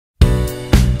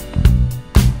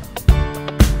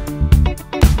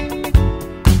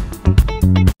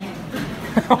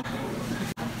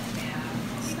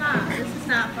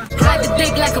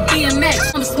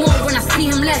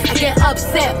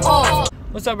set off.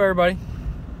 What's up, everybody?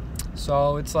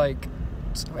 So it's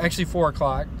actually 4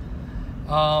 o'clock.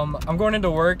 I'm going into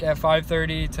work at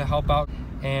 5:30 to help out,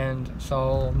 and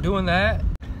so I'm doing that.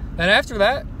 Then after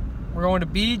that, we're going to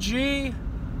BG,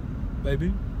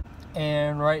 baby.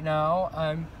 And right now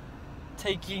I'm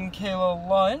taking Kayla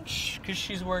lunch because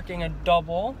she's working a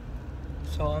double.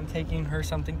 So I'm taking her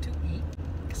something to eat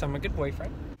because I'm a good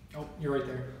boyfriend. Oh, you're right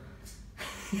there.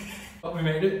 Oh, we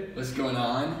made it. What's going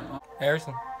on?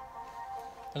 Harrison,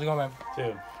 how's it going, man?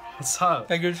 Dude, what's up?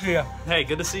 Hey, good to see you. Hey,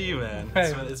 good to see you, man.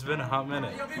 Hey. It's been a hot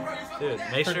minute. Dude,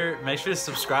 make sure to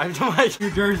subscribe to my New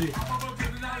Jersey.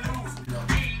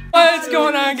 What's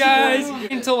going on, guys?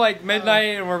 Until like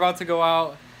midnight, and we're about to go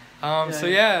out. So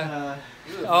yeah.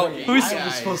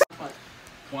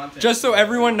 Just so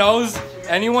everyone knows,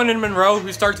 anyone in Monroe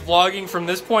who starts vlogging from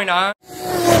this point on.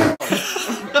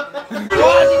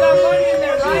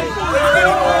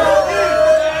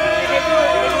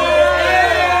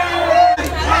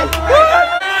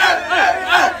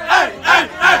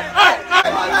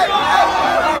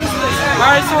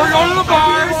 Alright, so we're going to the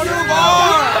bar.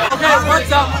 Okay,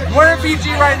 what's up? We're at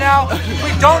BG right now.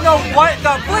 We don't know what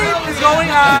the bleep is going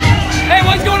on. Hey,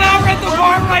 what's going on? We're at the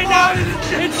bar right now.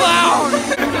 It's loud.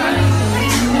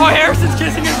 Oh, Harrison's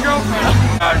kissing his girlfriend.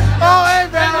 Oh, hey,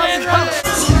 man.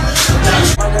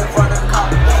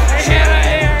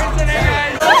 Hey, Harrison, hey,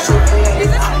 guys.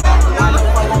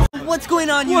 What's going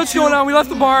on, YouTube? What's going on? We left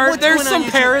the bar. There's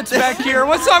some parrots back here.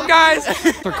 What's up, guys?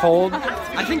 They're cold.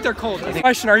 I think they're cold.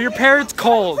 Question, are your parrots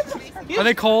cold? Are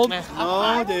they cold?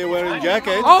 No, they're wearing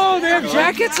jackets. Oh, they have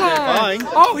jackets on. Fine.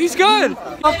 Oh, he's good.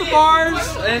 Off the bars.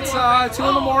 It's 2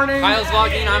 in the morning. Kyle's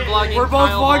vlogging, I'm vlogging. We're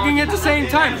both vlogging at the same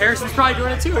time. Harrison's probably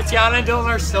doing it too. Tiana and Dylan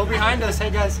are still behind us. Hey,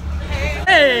 guys.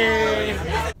 Hey.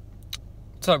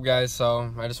 What's up, guys?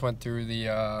 So I just went through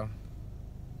the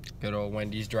good old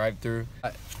Wendy's drive-thru.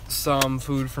 Some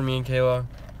food for me and Kayla.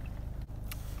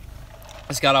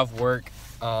 Just got off work.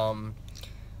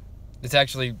 It's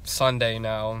actually Sunday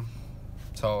now.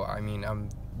 So, I mean, I'm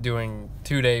doing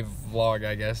 2-day vlog,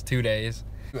 I guess, 2 days.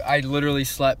 I literally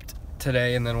slept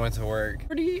today and then went to work.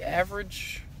 Pretty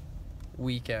average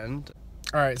weekend.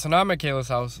 All right, so now I'm at Kayla's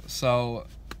house. So,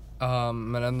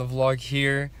 I'm gonna end the vlog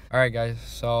here. All right, guys,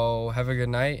 so have a good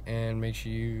night and make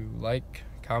sure you like,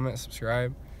 comment,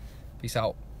 subscribe. Peace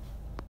out.